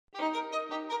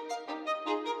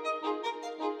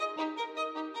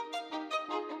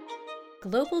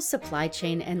Global supply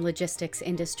chain and logistics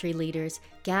industry leaders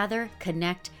gather,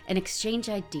 connect, and exchange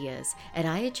ideas at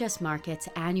IHS Markit's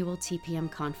annual TPM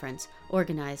conference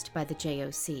organized by the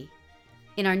JOC.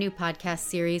 In our new podcast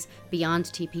series, Beyond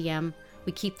TPM,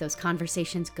 we keep those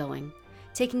conversations going,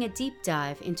 taking a deep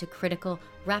dive into critical,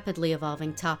 rapidly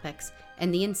evolving topics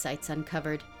and the insights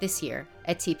uncovered this year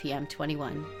at TPM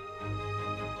 21.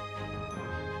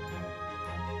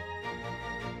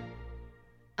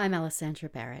 I'm Alessandra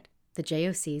Barrett, the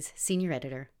JOC's Senior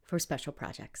Editor for Special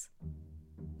Projects.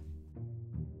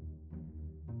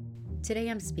 Today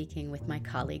I'm speaking with my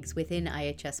colleagues within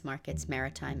IHS Markit's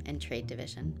Maritime and Trade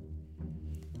Division.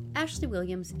 Ashley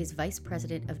Williams is Vice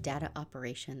President of Data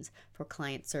Operations for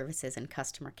Client Services and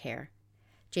Customer Care.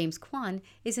 James Kwan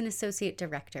is an Associate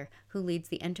Director who leads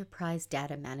the Enterprise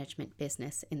Data Management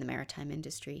business in the maritime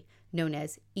industry, known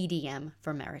as EDM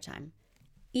for Maritime.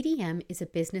 EDM is a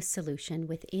business solution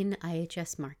within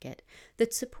IHS Markit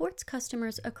that supports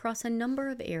customers across a number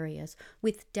of areas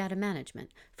with data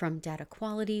management, from data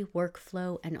quality,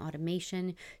 workflow, and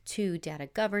automation to data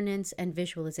governance and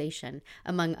visualization,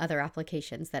 among other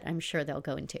applications that I'm sure they'll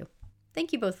go into.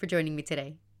 Thank you both for joining me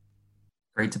today.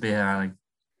 Great to be here, Ali.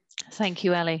 Thank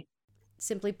you, Ali.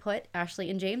 Simply put,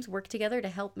 Ashley and James work together to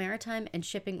help maritime and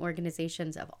shipping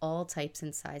organizations of all types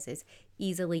and sizes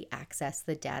easily access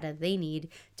the data they need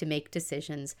to make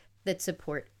decisions that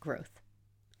support growth.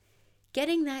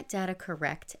 Getting that data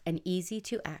correct and easy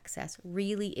to access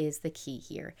really is the key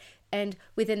here. And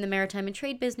within the maritime and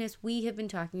trade business, we have been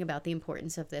talking about the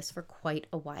importance of this for quite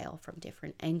a while from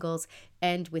different angles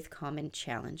and with common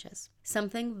challenges.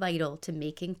 Something vital to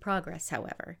making progress,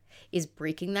 however, is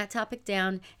breaking that topic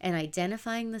down and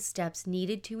identifying the steps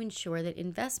needed to ensure that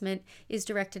investment is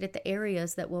directed at the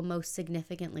areas that will most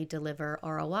significantly deliver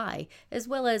ROI, as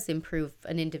well as improve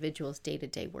an individual's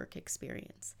day-to-day work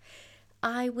experience.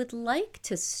 I would like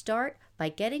to start by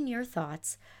getting your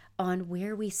thoughts on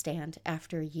where we stand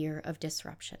after a year of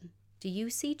disruption. Do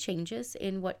you see changes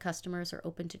in what customers are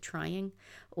open to trying,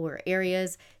 or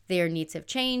areas their needs have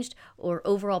changed, or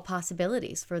overall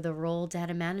possibilities for the role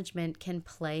data management can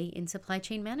play in supply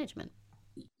chain management?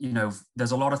 You know,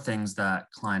 there's a lot of things that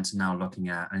clients are now looking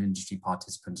at and industry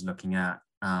participants looking at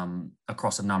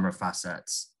across a number of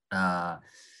facets,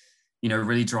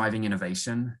 really driving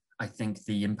innovation. I think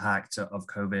the impact of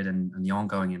COVID and the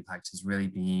ongoing impact has really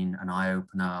been an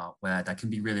eye-opener where there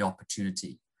can be really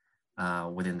opportunity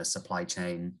within the supply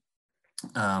chain.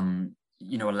 A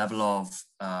level of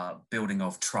building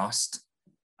of trust,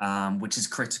 which is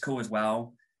critical as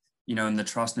well, and the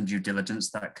trust and due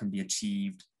diligence that can be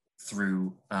achieved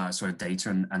through sort of data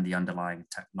and the underlying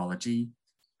technology.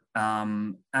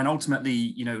 And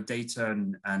ultimately, data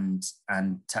and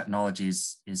technology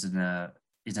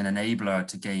is an enabler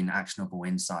to gain actionable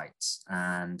insights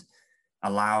and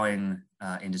allowing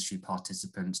industry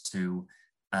participants to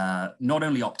not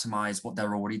only optimize what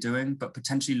they're already doing, but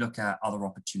potentially look at other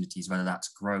opportunities, whether that's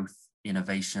growth,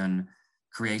 innovation,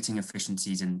 creating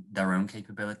efficiencies in their own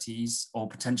capabilities, or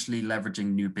potentially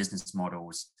leveraging new business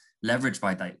models leveraged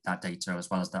by that data, as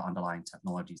well as the underlying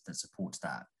technologies that support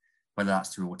that, whether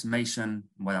that's through automation,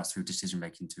 whether that's through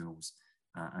decision-making tools,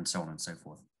 and so on and so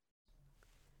forth.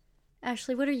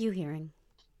 Ashley, what are you hearing?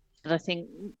 I think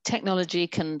technology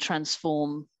can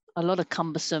transform a lot of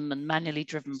cumbersome and manually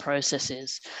driven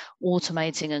processes,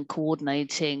 automating and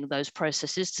coordinating those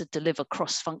processes to deliver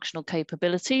cross-functional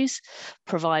capabilities,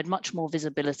 provide much more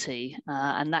visibility,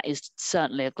 and that is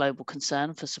certainly a global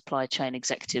concern for supply chain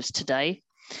executives today.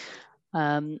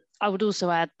 I would also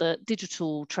add that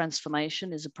digital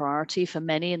transformation is a priority for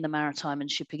many in the maritime and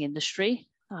shipping industry.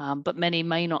 But many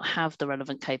may not have the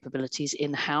relevant capabilities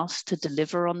in-house to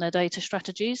deliver on their data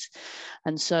strategies.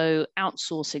 And so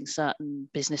outsourcing certain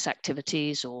business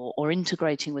activities or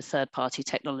integrating with third-party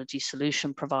technology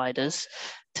solution providers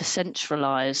to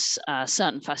centralize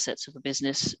certain facets of a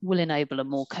business will enable a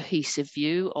more cohesive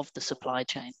view of the supply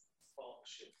chain.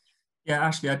 Yeah,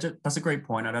 Ashley, that's a great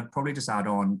point. And I'd probably just add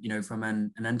on, from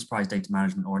an enterprise data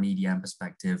management or an EDM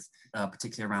perspective,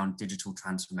 particularly around digital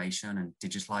transformation and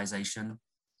digitalization.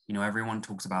 Everyone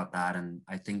talks about that, and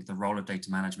I think the role of data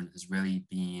management has really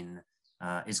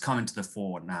is coming to the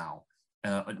fore now.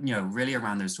 Really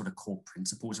around those sort of core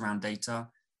principles around data.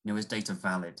 Is data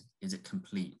valid? Is it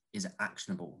complete? Is it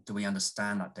actionable? Do we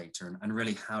understand that data? And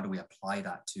really, how do we apply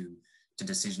that to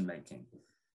decision making?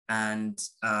 And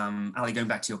Ali, going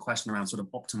back to your question around sort of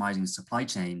optimizing supply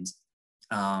chains,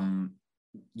 I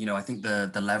think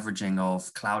the leveraging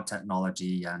of cloud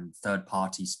technology and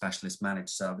third-party specialist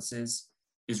managed services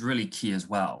is really key as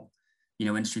well.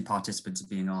 Industry participants are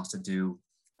being asked to do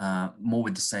more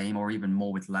with the same or even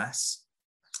more with less.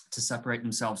 to separate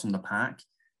themselves from the pack.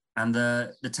 And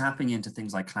the tapping into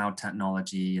things like cloud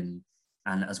technology and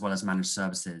as well as managed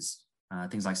services,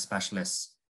 things like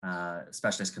specialists.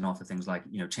 Specialists can offer things like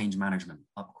change management,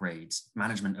 upgrades,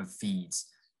 management of feeds,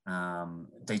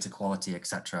 data quality,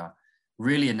 etc.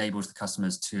 Really enables the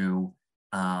customers to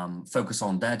focus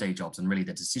on their day jobs and really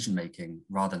their decision making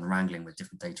rather than wrangling with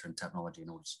different data and technology in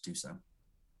order to do so.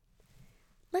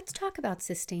 Let's talk about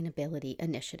sustainability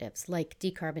initiatives like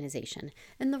decarbonization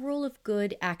and the role of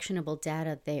good, actionable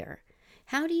data there.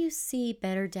 How do you see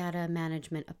better data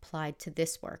management applied to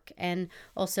this work? And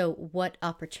also, what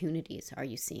opportunities are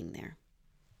you seeing there?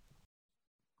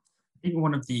 I think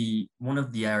one of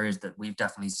the areas that we've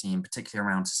definitely seen, particularly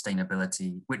around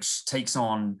sustainability, which takes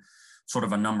on sort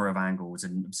of a number of angles,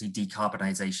 and obviously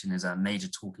decarbonization is a major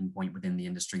talking point within the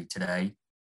industry today.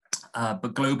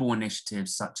 But global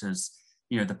initiatives such as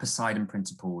the Poseidon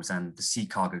Principles and the Sea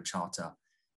Cargo Charter,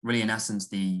 really in essence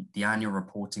the annual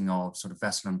reporting of sort of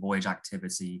vessel and voyage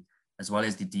activity, as well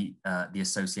as the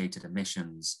associated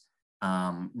emissions.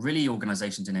 Really,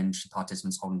 organizations and industry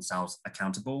participants hold themselves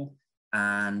accountable,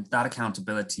 and that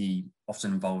accountability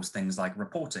often involves things like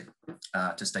reporting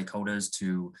to stakeholders,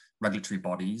 to regulatory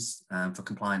bodies, for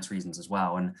compliance reasons as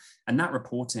well. And that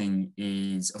reporting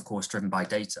is, of course, driven by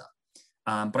data.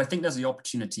 But I think there's the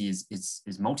opportunity is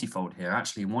multifold here.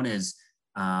 Actually, one is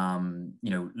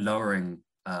lowering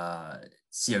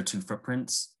CO2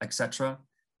 footprints, etc.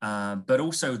 But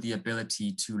also the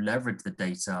ability to leverage the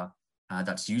data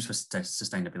that's used for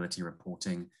sustainability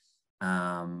reporting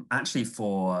actually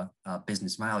for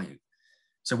business value.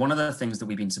 So one of the things that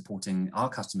we've been supporting our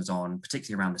customers on,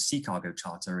 particularly around the Sea Cargo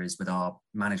Charter, is with our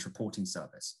managed reporting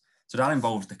service. So that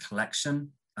involves the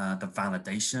collection, the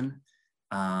validation,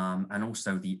 and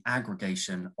also the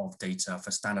aggregation of data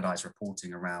for standardized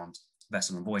reporting around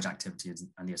vessel and voyage activities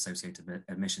and the associated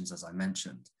emissions, as I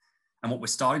mentioned. And what we're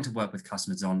starting to work with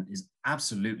customers on is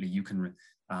absolutely you can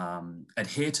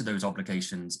adhere to those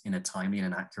obligations in a timely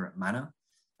and an accurate manner.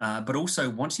 But also,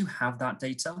 once you have that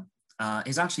data,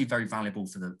 is actually very valuable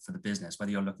for the business,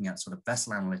 whether you're looking at sort of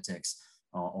vessel analytics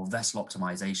or vessel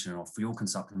optimization or fuel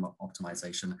consumption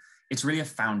optimization. It's really a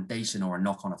foundation or a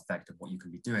knock-on effect of what you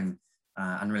can be doing,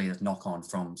 and really a knock-on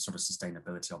from sort of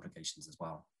sustainability obligations as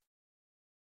well.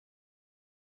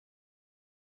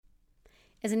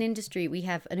 As an industry, we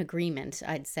have an agreement,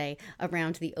 I'd say,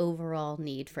 around the overall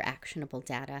need for actionable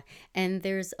data. And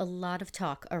there's a lot of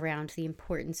talk around the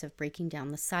importance of breaking down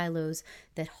the silos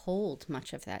that hold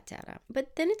much of that data.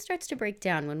 But then it starts to break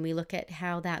down when we look at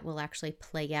how that will actually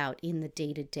play out in the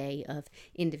day-to-day of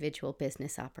individual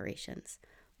business operations.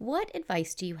 What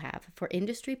advice do you have for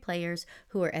industry players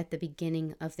who are at the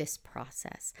beginning of this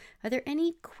process? Are there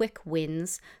any quick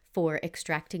wins for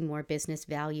extracting more business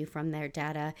value from their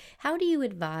data? How do you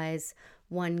advise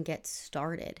one gets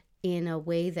started in a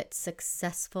way that's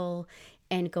successful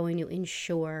and going to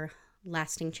ensure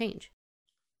lasting change?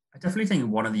 I definitely think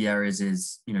one of the areas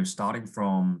is, starting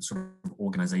from sort of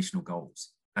organizational goals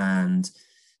and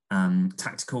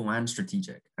tactical and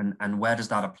strategic, and where does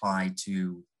that apply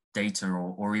to data,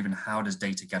 or even how does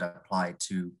data get applied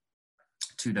to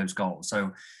those goals?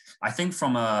 So I think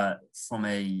from a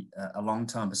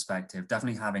long-term perspective,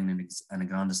 definitely having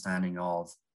an understanding of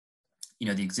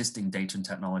the existing data and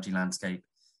technology landscape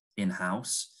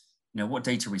in-house, what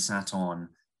data we sat on,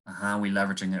 how are we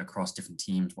leveraging it across different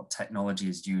teams, what technology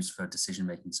is used for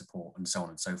decision-making support, and so on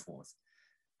and so forth.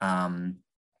 And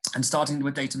starting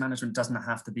with data management doesn't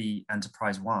have to be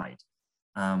enterprise-wide.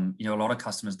 A lot of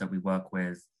customers that we work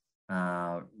with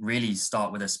really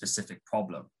start with a specific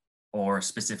problem or a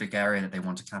specific area that they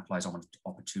want to capitalize on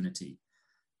opportunity.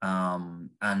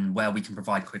 And where we can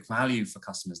provide quick value for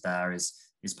customers there is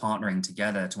partnering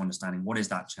together to understanding what is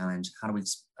that challenge,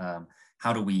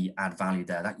 how do we add value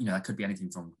there. That could be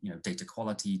anything from data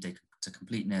quality, data to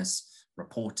completeness,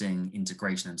 reporting,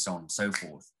 integration, and so on and so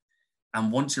forth.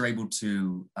 And once you're able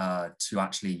to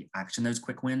actually action those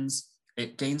quick wins,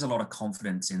 it gains a lot of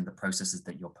confidence in the processes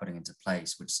that you're putting into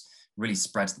place, which really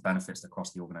spreads the benefits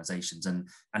across the organizations. And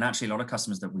actually, a lot of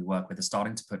customers that we work with are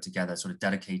starting to put together sort of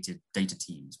dedicated data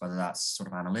teams, whether that's sort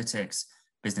of analytics,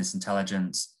 business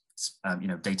intelligence,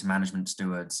 data management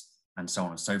stewards, and so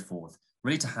on and so forth,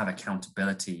 really to have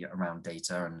accountability around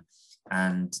data.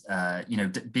 And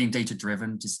being data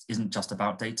driven just isn't just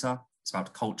about data. It's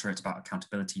about culture, it's about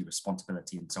accountability,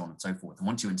 responsibility, and so on and so forth. And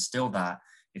once you instill that,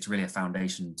 it's really a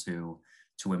foundation to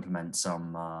implement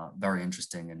some very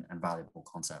interesting and valuable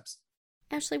concepts.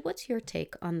 Ashley, what's your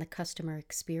take on the customer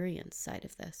experience side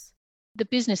of this? the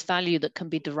business value that can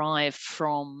be derived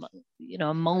from,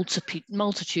 a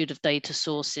multitude of data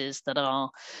sources that are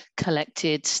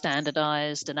collected,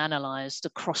 standardized, and analyzed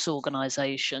across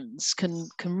organizations can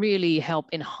really help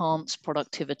enhance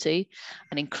productivity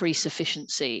and increase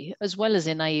efficiency, as well as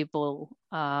enable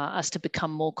us to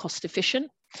become more cost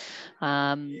efficient.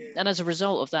 And as a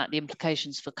result of that, the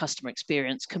implications for customer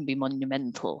experience can be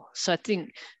monumental. So I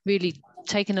think really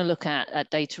taking a look at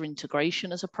data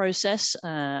integration as a process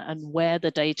and where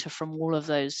the data from all of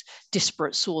those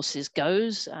disparate sources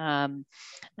goes, and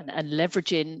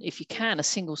leveraging, if you can, a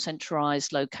single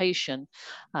centralized location,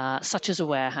 such as a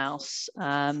warehouse,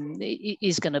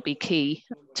 is going to be key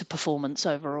to performance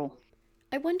overall.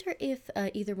 I wonder if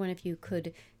either one of you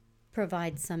could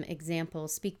provide some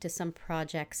examples, speak to some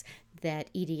projects that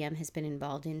EDM has been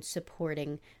involved in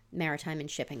supporting maritime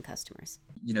and shipping customers.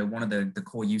 One of the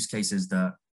core use cases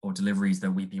or deliveries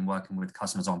that we've been working with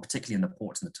customers on, particularly in the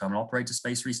ports and the terminal operator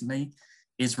space recently,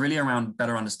 is really around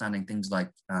better understanding things like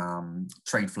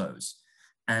trade flows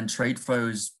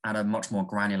at a much more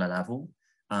granular level,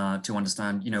 to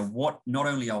understand, what not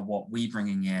only are what we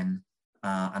bringing in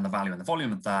and the value and the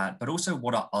volume of that, but also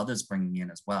what are others bringing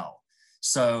in as well.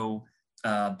 So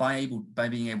by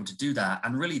being able to do that,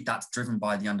 and really that's driven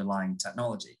by the underlying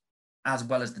technology as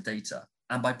well as the data,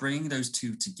 and by bringing those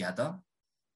two together,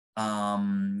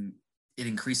 it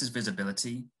increases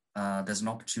visibility. There's an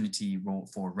opportunity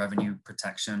for revenue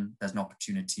protection. There's an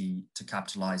opportunity to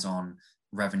capitalize on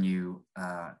revenue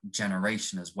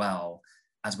generation as well,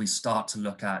 as we start to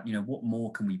look at, what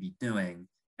more can we be doing?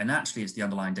 And actually, it's the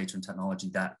underlying data and technology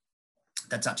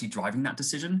that's actually driving that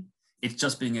decision. It's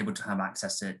just being able to have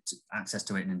access to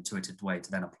it in an intuitive way to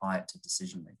then apply it to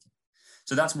decision making.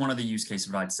 So that's one of the use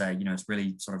cases that I'd say, it's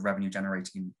really sort of revenue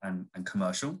generating and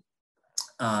commercial.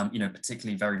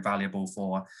 Particularly very valuable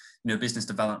for, business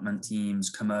development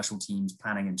teams, commercial teams,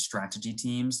 planning and strategy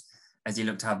teams, as they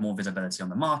look to have more visibility on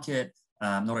the market,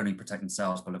 not only protect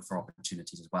themselves, but look for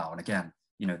opportunities as well. And again,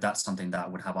 that's something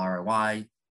that would have ROI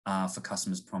for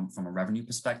customers from a revenue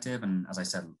perspective. And as I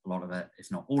said, a lot of it,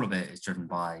 if not all of it, is driven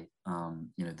by,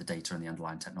 the data and the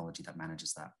underlying technology that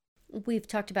manages that. We've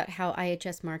talked about how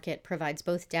IHS Markit provides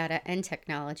both data and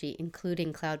technology,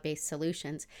 including cloud-based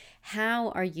solutions. How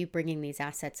are you bringing these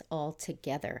assets all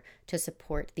together to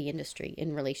support the industry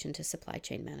in relation to supply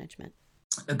chain management?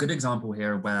 A good example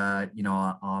here where,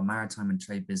 our maritime and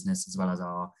trade business, as well as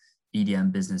our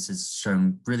EDM business, has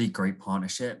shown really great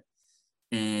partnership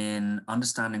in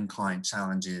understanding client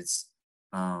challenges,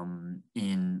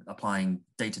 in applying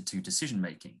data to decision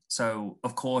making. So,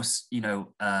 of course,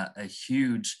 a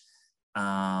huge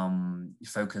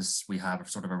focus we have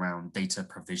sort of around data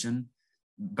provision,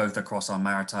 both across our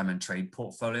maritime and trade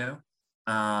portfolio.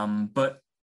 But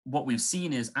what we've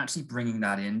seen is actually bringing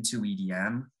that into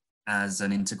EDM as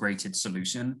an integrated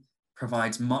solution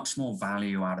provides much more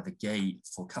value out of the gate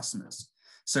for customers.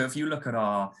 So if you look at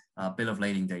our bill of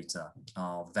lading data,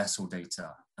 our vessel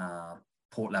data,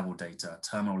 port level data,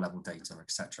 terminal level data,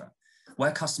 etc.,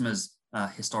 where customers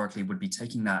historically would be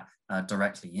taking that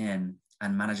directly in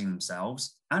and managing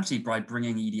themselves, actually by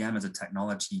bringing EDM as a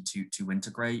technology to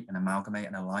integrate and amalgamate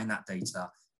and align that data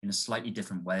in a slightly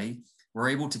different way, we're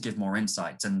able to give more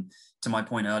insights. And to my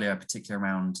point earlier, particularly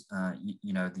around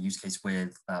the use case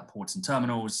with ports and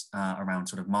terminals, around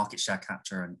sort of market share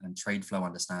capture and trade flow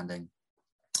understanding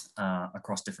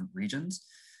across different regions,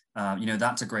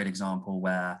 that's a great example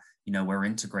where we're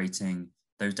integrating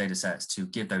those data sets to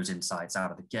give those insights out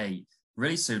of the gate,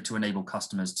 really so to enable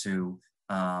customers to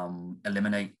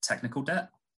eliminate technical debt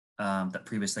that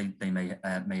previously they may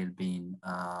have been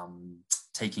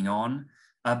taking on,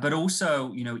 but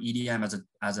also EDM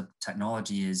as a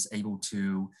technology is able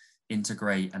to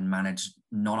integrate and manage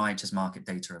non-IHS Markit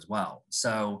data as well.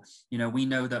 So we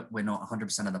know that we're not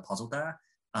 100% of the puzzle there,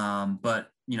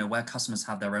 but where customers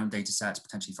have their own data sets,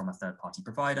 potentially from a third-party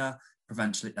provider,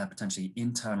 potentially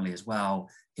internally as well.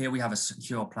 Here we have a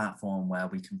secure platform where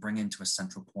we can bring into a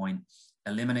central point,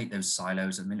 eliminate those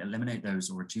silos, eliminate those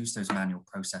or reduce those manual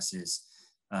processes,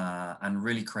 and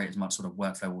really create as much sort of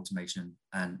workflow automation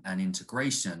and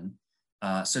integration,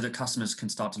 so that customers can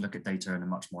start to look at data in a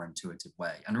much more intuitive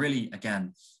way. And really,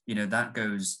 again, that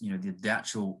goes, the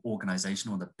actual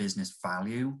organization or the business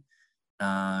value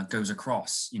goes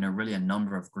across, really a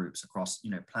number of groups across,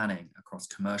 planning, across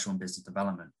commercial and business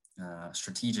development,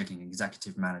 strategic and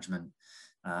executive management,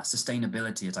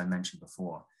 sustainability, as I mentioned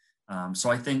before.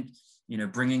 So I think,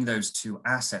 bringing those two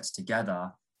assets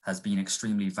together has been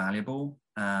extremely valuable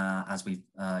as we've,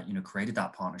 created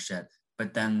that partnership.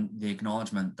 But then the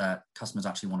acknowledgement that customers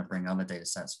actually want to bring other data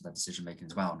sets for their decision making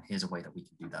as well. And here's a way that we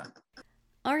can do that.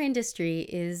 Our industry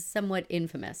is somewhat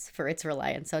infamous for its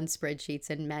reliance on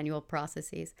spreadsheets and manual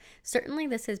processes. Certainly,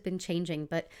 this has been changing,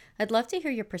 but I'd love to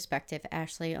hear your perspective,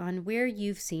 Ashley, on where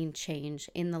you've seen change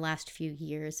in the last few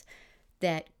years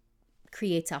that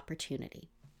creates opportunity.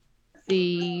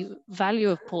 The value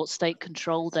of port state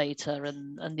control data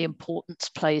and the importance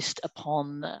placed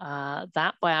upon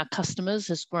that by our customers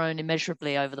has grown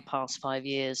immeasurably over the past 5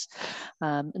 years.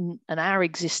 And our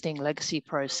existing legacy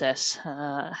process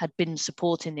had been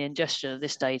supporting the ingestion of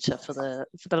this data for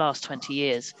the last 20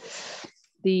 years.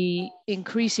 The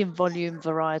increase in volume,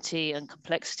 variety, and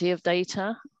complexity of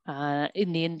data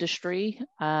in the industry,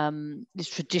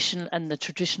 the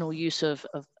traditional use of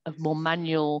more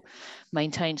manual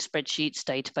maintained spreadsheets,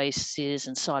 databases,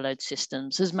 and siloed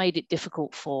systems has made it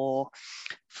difficult for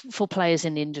players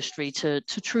in the industry to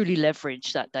truly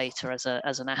leverage that data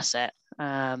as an asset.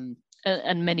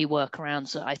 And many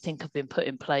workarounds that I think have been put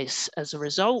in place as a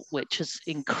result, which has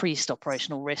increased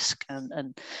operational risk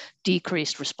and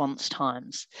decreased response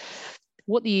times.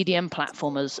 What the EDM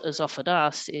platform has offered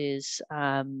us is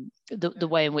the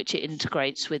way in which it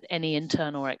integrates with any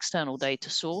internal or external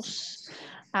data source,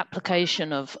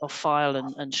 application of file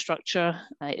and structure.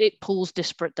 It pulls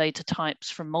disparate data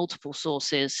types from multiple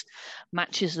sources,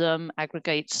 matches them,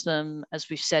 aggregates them, as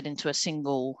we've said, into a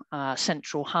single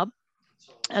central hub,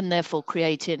 and therefore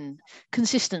creating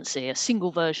consistency, a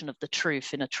single version of the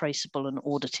truth in a traceable and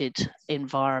audited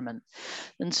environment.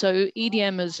 And so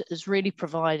EDM has really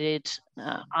provided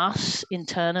us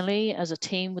internally as a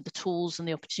team with the tools and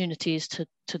the opportunities to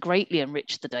greatly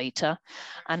enrich the data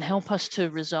and help us to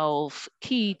resolve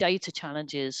key data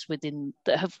challenges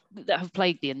that have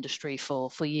plagued the industry for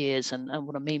years. And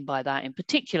what I mean by that in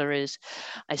particular is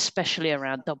especially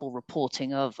around double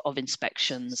reporting of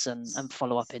inspections and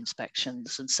follow-up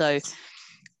inspections. And so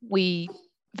we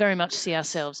very much see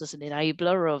ourselves as an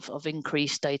enabler of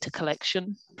increased data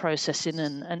collection, processing,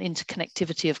 and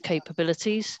interconnectivity of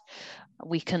capabilities.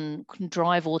 We can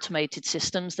drive automated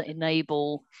systems that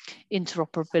enable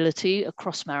interoperability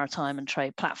across maritime and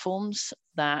trade platforms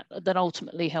that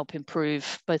ultimately help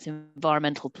improve both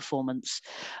environmental performance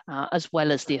as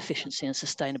well as the efficiency and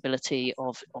sustainability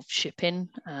of shipping,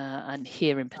 and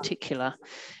here in particular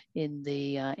in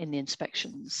the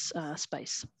inspections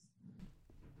space.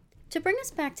 To bring us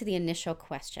back to the initial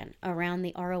question around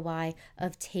the ROI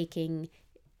of taking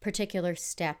particular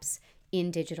steps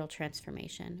in digital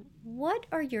transformation, what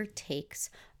are your takes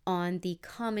on the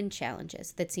common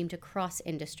challenges that seem to cross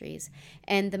industries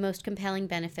and the most compelling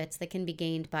benefits that can be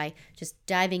gained by just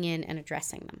diving in and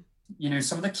addressing them?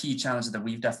 Some of the key challenges that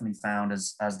we've definitely found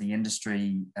as the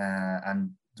industry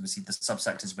and obviously the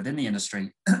subsectors within the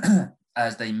industry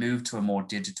as they move to a more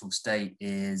digital state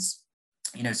is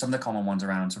some of the common ones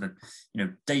around sort of,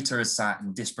 data is sat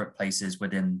in disparate places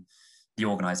within the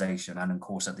organization and of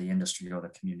course at the industry or the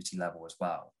community level as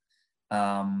well.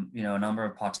 A number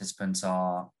of participants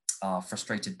are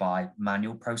frustrated by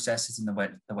manual processes and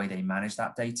the way they manage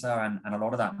that data. And a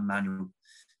lot of that manual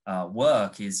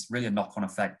work is really a knock-on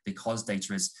effect because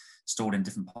data is stored in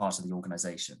different parts of the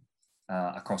organization,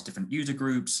 across different user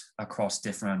groups, across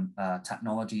different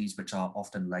technologies, which are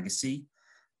often legacy.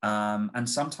 And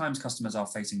sometimes customers are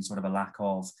facing sort of a lack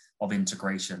of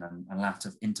integration and lack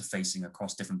of interfacing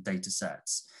across different data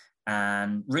sets.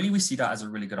 And really, we see that as a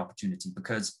really good opportunity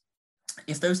because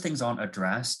if those things aren't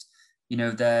addressed,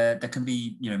 there can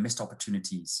be, missed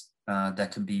opportunities. There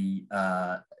can be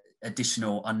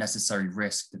additional unnecessary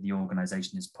risk that the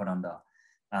organization is put under.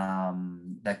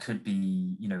 There could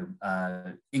be,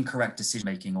 incorrect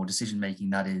decision-making or decision-making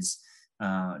that is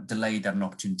delayed, that an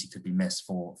opportunity could be missed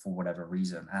for whatever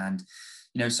reason. And,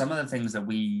 some of the things that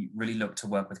we really look to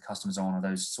work with customers on are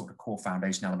those sort of core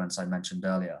foundation elements I mentioned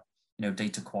earlier,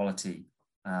 data quality,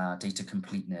 data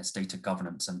completeness, data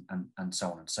governance, and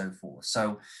so on and so forth.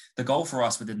 So the goal for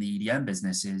us within the EDM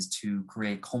business is to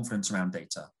create confidence around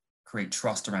data, create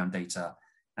trust around data,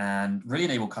 and really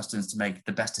enable customers to make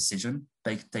the best decision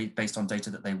based on data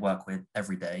that they work with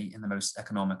every day in the most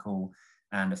economical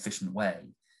and efficient way.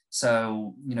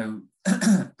 So,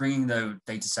 bringing those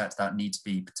data sets that need to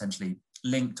be potentially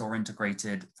linked or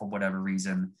integrated for whatever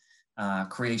reason,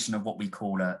 creation of what we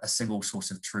call a single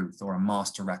source of truth or a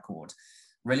master record,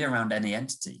 really around any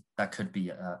entity. That could be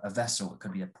a vessel, it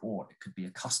could be a port, it could be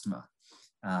a customer,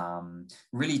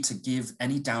 really to give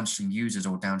any downstream users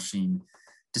or downstream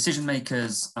decision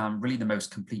makers really the most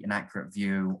complete and accurate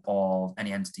view of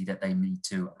any entity that they need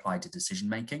to apply to decision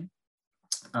making.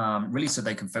 Really so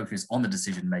they can focus on the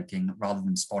decision making rather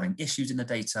than spotting issues in the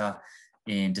data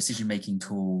in decision making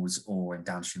tools or in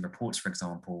downstream reports, for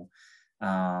example,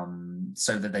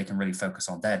 so that they can really focus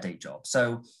on their day job.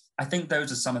 So I think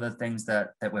those are some of the things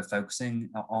that we're focusing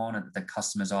on and that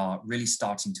customers are really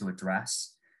starting to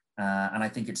address. And I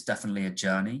think it's definitely a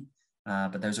journey,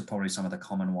 but those are probably some of the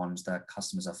common ones that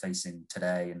customers are facing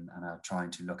today and are trying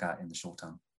to look at in the short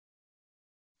term.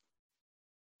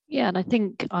 Yeah, and I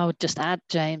think I would just add,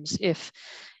 James, if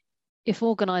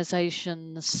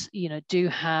organizations, do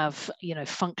have,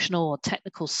 functional or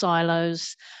technical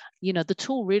silos, the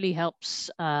tool really helps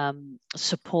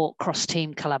support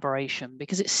cross-team collaboration,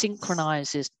 because it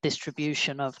synchronizes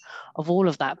distribution of all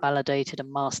of that validated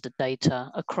and mastered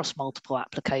data across multiple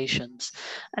applications,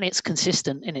 and it's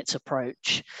consistent in its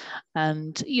approach.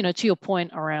 And to your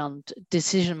point around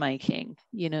decision making,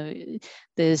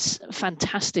 there's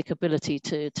fantastic ability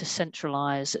to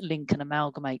centralize, link, and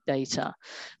amalgamate data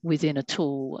within a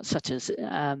tool such as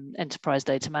enterprise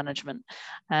data management.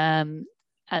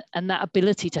 And that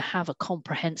ability to have a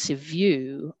comprehensive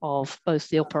view of both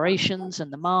the operations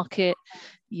and the market,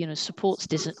 supports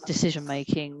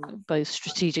decision-making both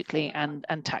strategically and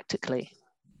tactically.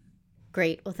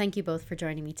 Great. Well, thank you both for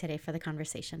joining me today for the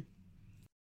conversation.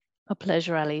 A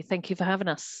pleasure, Ali. Thank you for having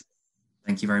us.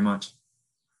 Thank you very much.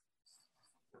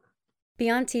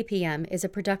 Beyond TPM is a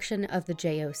production of the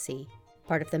JOC,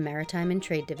 part of the Maritime and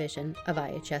Trade Division of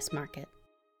IHS Markit.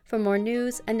 For more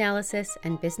news, analysis,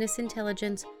 and business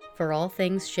intelligence for all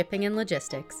things shipping and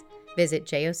logistics, visit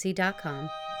joc.com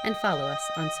and follow us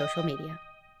on social media.